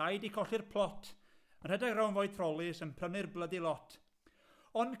a rhai di colli'r plot yn rhedeg rawn fo'i trolis yn prynu'r blydi lot.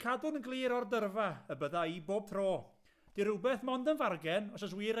 Ond cadw'n glir o'r dyrfa y bydda i bob tro. Di rhywbeth mond yn fargen os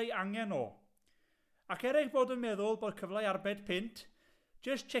ys wir ei angen o. Ac eich bod yn meddwl bod cyfle arbed pint,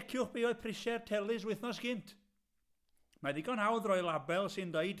 just checiwch be oedd prisie'r telis wythnos gynt. Mae ddigon hawdd roi label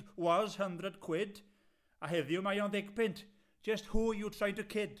sy'n dweud was £100 a heddiw mae o'n 10 pint. Just who you try to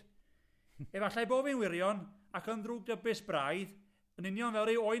kid. Efallai bo fi'n wirion ac yn ddrwg dybus braidd, yn union fel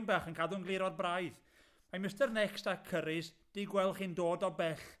ei oen bach yn cadw'n glir o'r braidd. Mae Mr Next a Currys di gweld chi'n dod o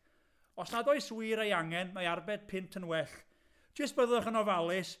bell. Os nad oes wir ei angen, mae arbed pint yn well. Just byddwch yn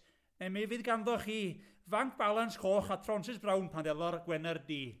ofalus, neu mi fydd ganddo chi fanc balans coch a Francis Brown pan ddelo'r Gwener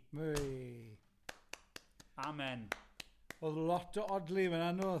di. Mwy. Amen. Oedd lot o odli fan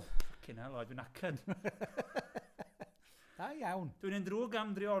anodd. Cyn hel, oedd fi'n acen. Da iawn. Dwi'n un drwg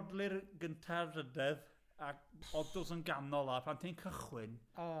am drio odli'r gyntaf rydedd a odls yn ganol a pan ti'n cychwyn,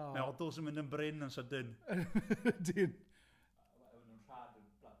 mae odls yn mynd yn bryn yn sydyn. Dyn.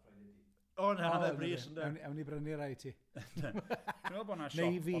 O, na, hanner bris yn dyn. Ewn i brynu rai ti. Dwi'n meddwl bod na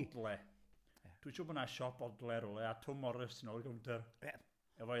Neu siop fi. odle. Dwi'n siŵr bod na siop odle rwle a Tom Morris yn ôl gwnter.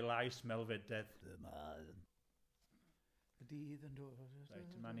 Efo'i lais melfededd. Y dydd yn dod.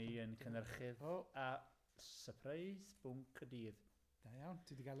 Reit, yma ni yn cynnyrchydd. A surprise bwnc y dydd. Da iawn,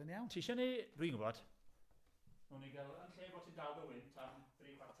 ti wedi cael yn iawn. Ti eisiau ni, dwi'n gwybod. Nw'n ni gael, yn lle bod ti'n dal dy wynt am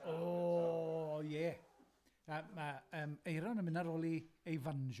 3 kwarter. O, ie. Mae Eiron yn mynd ar ôl i ei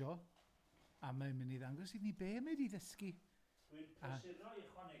fanjo, a mae'n mynd i ddangos i ni be mae wedi ddysgu. Dwi'n prysuro i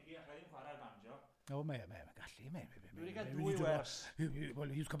ychwanegu a chael chwarae'r banjo. O, mae'n gallu. Dwi wedi cael 2 wers.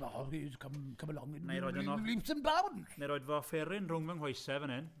 Well, he's come along in Neu roed yno. leaps and bounds. Neu roed fo offeryn rhwng fy nghoesau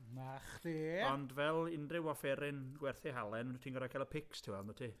fan hyn. Na chdi. Ond fel unrhyw offeryn gwerthu halen, ti'n gorau cael y pics, ti'n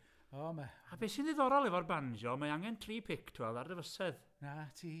weld, ti? O, mae. A beth sy'n ddiddorol efo'r banjo, mae angen 3 pic, ti'n weld, ar dy fysedd. Na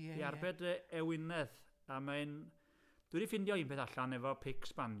ti, ie. I arbed ewinedd. A mae'n... Dwi wedi ffindio un peth allan efo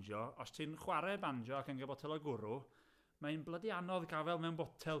pics banjo. Os ti'n chwarae banjo ac yn gael botel o gwrw, mae'n blydi anodd gafel mewn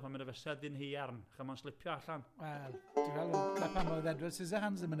botel pan mae'n y fysedd ddyn hiarn, cha mae'n slipio allan. Wel, ti'n fel na pan oedd Edward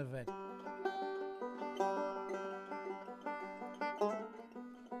Scissorhands yn mynd yfed.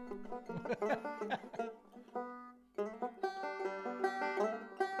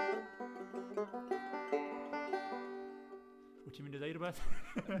 Wyt ti'n mynd i ddeud rhywbeth?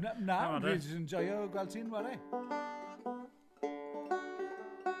 Na, dwi'n jyst yn joio gweld ti'n ware.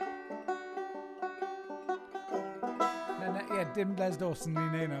 Ie, dim Les Dawson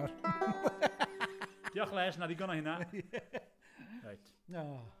ni'n neud nawr. Diolch Les, na ddigon o hynna. Right. O,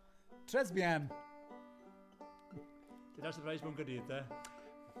 Tresbian. Dyna'r surprise bwnc y dydd, de.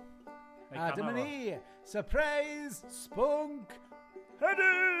 A dyma ni, surprise spunk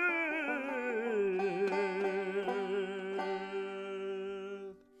hedydd.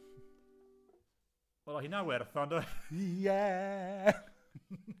 Wel, o hynna werth, ond... Ie.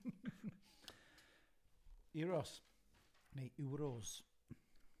 Euros. Neu euros.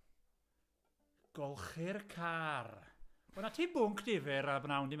 Golchi'r car. Wel, na ti bwnc difyr a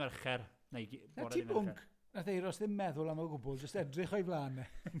bnawn di mercher. Na ti bwnc. Nath Euros ddim meddwl am o gwbl, jyst edrych o'i flan.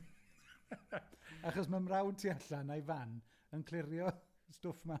 Achos mae mrawd ti allan a'i fan yn clirio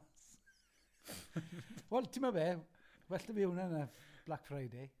stwff mas. Wel, ti'n ma be, well dy fi hwnna na Black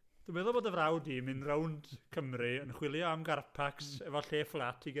Friday. Dwi'n meddwl bod y frawd i mynd rownd Cymru yn chwilio am garpacs efo lle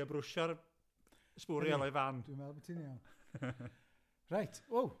fflat i gael brwsio'r sbwriel o'i fan. Dwi'n meddwl bod ti'n iawn. Reit,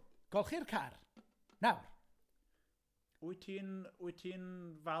 golchi'r car. Nawr. Wyt ti'n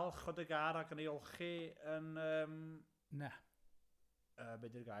falch o dy gar ac yn ei olchi yn... Na. Be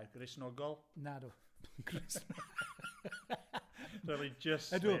di'r gair? Grisnogol? Na, dw.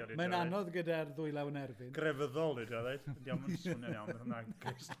 Religious. Ydw, mae'n anodd gyda'r ddwylaw yn erbyn. Grefyddol, dwi'n dweud. Diolch yn swnio'n iawn, hwnna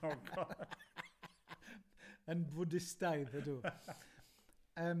grisnogol. Yn Buddhistaidd, ydw.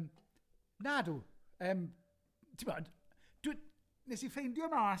 Na, dw. Ti'n bod, nes i ffeindio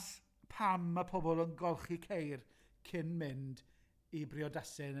mas pam mae pobl yn golchi ceir cyn mynd i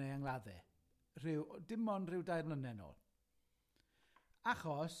briodasau neu angladdau. Dim ond rhyw 2 mlynedd nôl.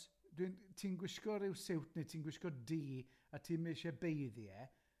 Achos, ti'n gwisgo rhyw siwt neu ti'n gwisgo a ti'n eisiau beiddi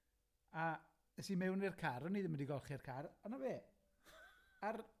a nes i mewn i'r car, o'n i ddim wedi golchi'r car, ond fe,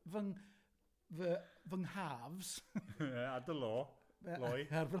 ar fy nghafs... Ar dy loi.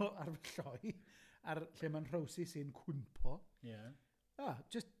 Ar fy lloi, ar lle mae'n rhowsi sy'n cwmpo.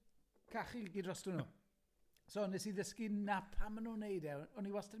 Just cachu gyd drosto nhw. So, nes i ddysgu na pam maen nhw'n neud o'n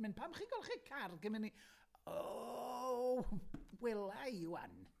i wastad yn mynd, pam chi golchi car? Gymryd ni, wyla i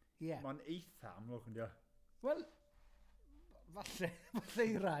wan. Mae'n eitha amlwg yn dio. Wel, falle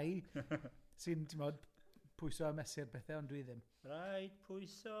i rai sy'n, ti'n modd, pwyso a mesur bethau, ond dwi ddim. Rhaid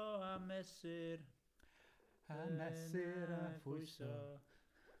pwyso a mesur. A mesur a pwyso.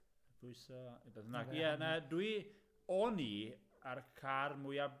 Pwyso. Dwi, o'n i ar car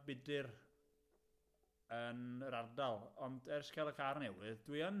mwyaf budur yn yr ardal, ond ers cael y car newydd,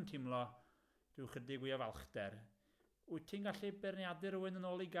 dwi yn teimlo rhyw chydig fwy o falchder. Wyt ti'n gallu berniadu rhywun yn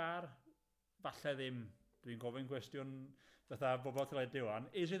ôl i gar? Falle ddim. Dwi'n gofyn cwestiwn fatha bobl teledu wan.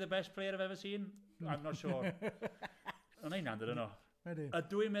 Is he the best player I've ever seen? I'm not sure. Ond ein andr yno.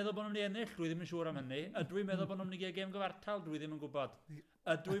 Ydw i'n meddwl bod nhw'n mynd i ennill? Dwi ddim yn siŵr am hynny. Ydw i'n meddwl bod nhw'n mynd i gael gêm gyfartal? Dwi ddim yn gwybod.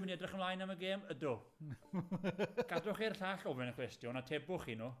 Ydw i'n mynd i edrych ymlaen am y gêm? Ydw. Gadwch i'r llall ofyn y cwestiwn a tebwch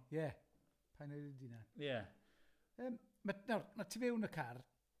chi nhw. Pa'n neud i dyna. Nawr, mae ti fewn y car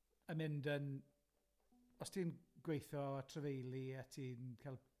yn mynd yn... Os ti'n gweithio a trefeili a ti'n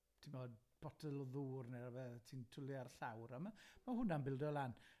cael, ti'n modd, botel o ddŵr neu rhywbeth, ti'n twlu ar llawr. Mae hwnna'n bildo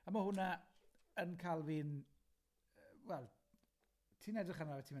lan. A mae hwnna yn cael fi'n... Wel, ti'n edrych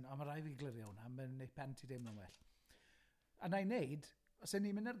arno, ti'n mynd, mae rai fi glirio hwnna, mae'n neud pen ti deimlo'n well. A na i wneud, os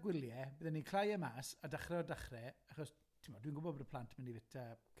ni'n mynd ar gwyliau, byddwn ni'n clai y mas a dechrau, achos dwi'n gwybod bod y plant yn mynd i fita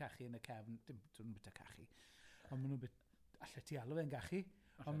cachu yn y cefn, dim nhw'n bita cachu, ond maen nhw'n bita, allai ti alw fe'n cachu,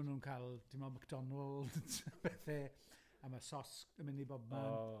 ond maen nhw'n cael, McDonald's, bethau, a mae sos yn mynd i bobman.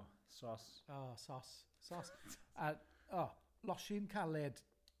 Sos. Sos. A, losin caled.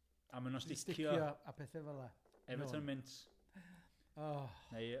 A maen nhw'n sticio. A pethau fel la. Everton mince.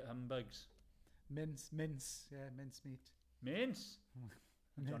 Neu humbugs. Mince meat. Mince?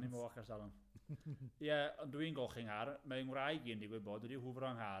 Johnny Moch ar salon. Ond dwi'n golchi nghar. Mae'n ngwraig i'n digwydd bod wedi hwfro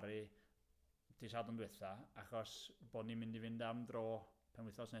nghar i dydd Sadwrn diwetha, achos bod ni'n mynd i fynd am dro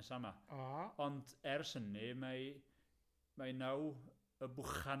penwythnos nesaf yma. Ond ers hynny, mae naw y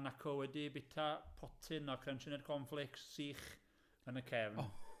bwchan ac o wedi bita potyn o Crunchy Cornflakes sych yn y cefn.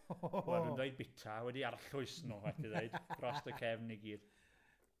 Wel, dwi'n dweud bita, wedi arllwys nhw, wedi dweud, dros y cefn i gyd.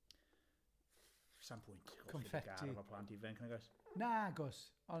 Sa'n pwynt. Confetti. Efo plant ifanc, nag oes? Na, agos,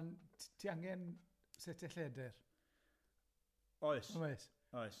 ond ti angen setiau lleder. Oes.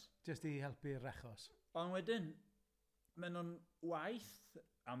 Just i helpu'r achos. Ond wedyn, mae nhw'n waith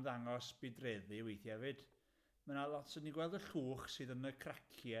am ddangos bydreddu weithiau hefyd. Mae yna lot sy'n ni gweld y llwch sydd yn y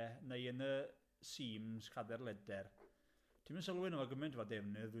craciau neu yn y seams cader leder. Ti'n mynd sylwi nhw o gymaint fo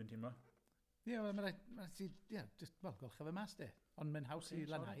defnydd, dwi'n teimlo? Just golcha fe mas de. Ond mae'n haws i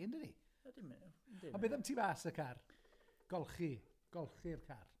lanhau, yn dydi? A beth am ti fas y car? Golchi'r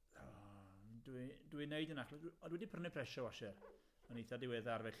car. Dwi'n neud yn achlys. Dwi wedi prynu pressure washer yn eitha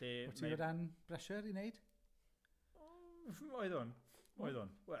diweddar, felly... O ti dan pressure i wneud? Oedd o'n. Wel,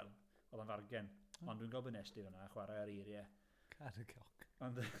 oedd o'n fargen. Ond dwi'n gael bynesti fyna, chwarae ar eiriau. Car y coc.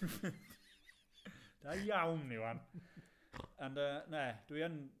 Da iawn, Iwan. Ond, dwi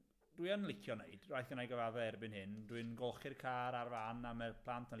yn licio wneud. Raeth yna i gyfadda erbyn hyn. Dwi'n golchi'r car ar fan a mae'r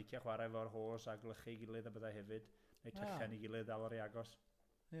plant yn licio chwarae fo'r hos a glychu gilydd a byddai hefyd. Neu tyllen i gilydd dal o'r i agos.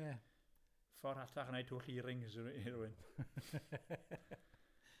 Ffordd allach yn gwneud twll earrings i rywun.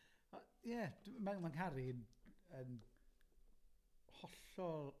 Mae'n caru yn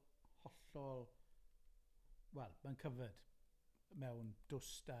hollol, wel, mae'n covered mewn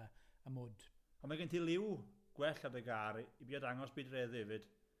dwst a mwd. Ond mae gen ti liw gwell ar dy gar i bio dangos bydreddu hefyd.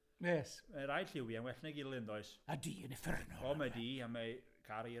 Yes. Mae rai lliwiau'n well neu gilydd, does? A di yn effernol. O, mae di, a mae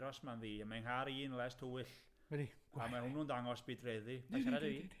car Eros ma'n ddi, a mae'n car un les tywyll. A mae hwnnw'n dangos bydreddu. Mae'n siarad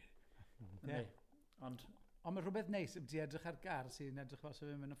i. Ond mae rhywbeth neis, ti edrych ar gar sy'n edrych fel sef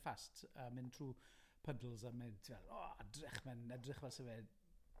yn ffast a mynd trwy puddles a mynd, mae'n edrych fel sef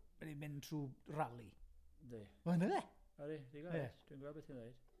yn mynd trwy rally. Di. O, yna dde? Dwi'n gweld beth i'n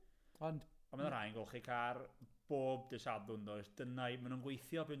dweud. Ond mae'n rhaid golchi car bob dy Sadwrn, does. Dyna, maen nhw'n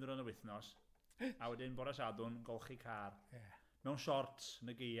gweithio pyn drwy'n y wythnos, a wedyn bore Sadwrn, golchi car. Mewn shorts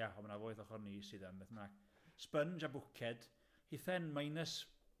yn y geia, o mae'n fwyth ochr ni sydd yn beth yna. Sponge a bwced, hithen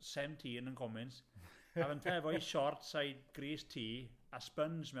 -17 yn comments, A fan te efo'i shorts a'i gris tŷ a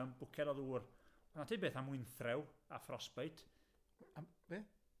sponge mewn bwced o ddŵr. Ond ti beth am wynthrew a frostbite? Be?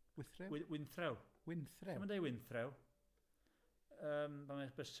 Wythrew? Wynthrew. Wynthrew? Mae'n dweud wynthrew.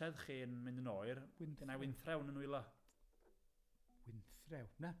 Mae bysedd chi'n mynd yn oer. Dyna wynthrew yn wylo. Wynthrew?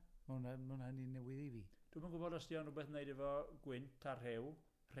 Na, mae hwnna'n un newydd i fi. Dwi'n yn gwybod os di o'n rhywbeth wneud efo gwynt a rhew.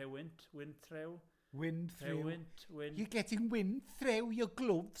 Rhewint, wynthrew. Wynthrew. Rhewint, wynt. You're getting wind through your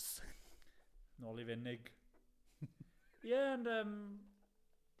gloves. Nôl i fynig. Ie, ond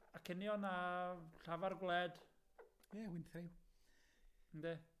acenion a llafar gwled. Ie, wynthrew.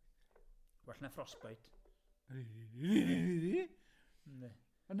 Ynddi? Well na frostbite. Ynddi.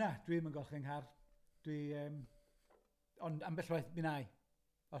 Ond na, dwi'n yn golchi'n nghar. Ond ambell waith mi nai,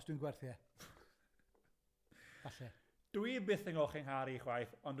 os dwi'n gwerthu e. Falle. Dwi byth yn golchi'n nghar i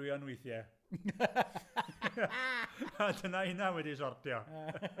chwaith, ond dwi yn weithiau. A dyna hynna wedi sortio.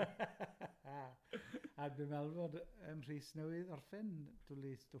 A dwi'n meddwl fod Rhys newydd orffen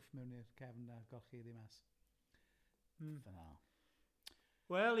dwlu stwff mewn i'r cefn a golchi iddi mas. Fyna.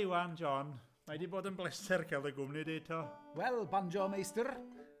 Wel, Iwan, John, mae wedi bod yn bleser cael dy gwmni di to. Wel, banjo meistr.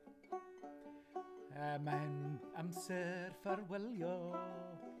 Mae'n amser ffarwelio.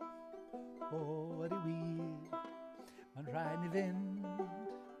 O, ydy wir. Mae'n rhaid ni fynd.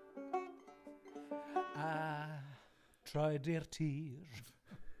 A troed i'r tir.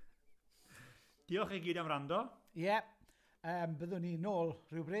 Diolch i gyd am rando. Ie. Byddwn ni nôl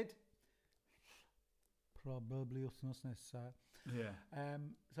rhywbryd. Probably wythnos nesa. Ie.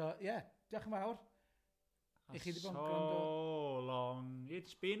 So, diolch yn fawr. I chi 'di bod yn gwrando. So long.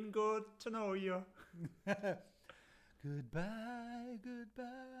 It's been good to know you. Goodbye,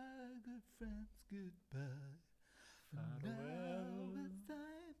 goodbye, good friends, goodbye. Now it's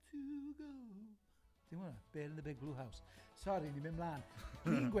time to go. Dim hwnna, Bear in the Big Blue House. Sori, ni'n mynd mlaen.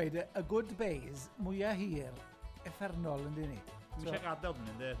 Dwi'n gweud y good bays mwyaf hir effernol yn dyn ni. Dwi'n eisiau gadael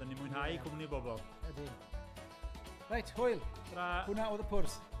dyn ni, dyn ni'n mwynhau cwmni bobl. Ydyn. Reit, hwyl. Tra. Hwna oedd y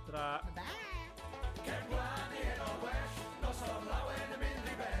pwrs. Tra. Cefn gwlad i hyn o well, nos o'r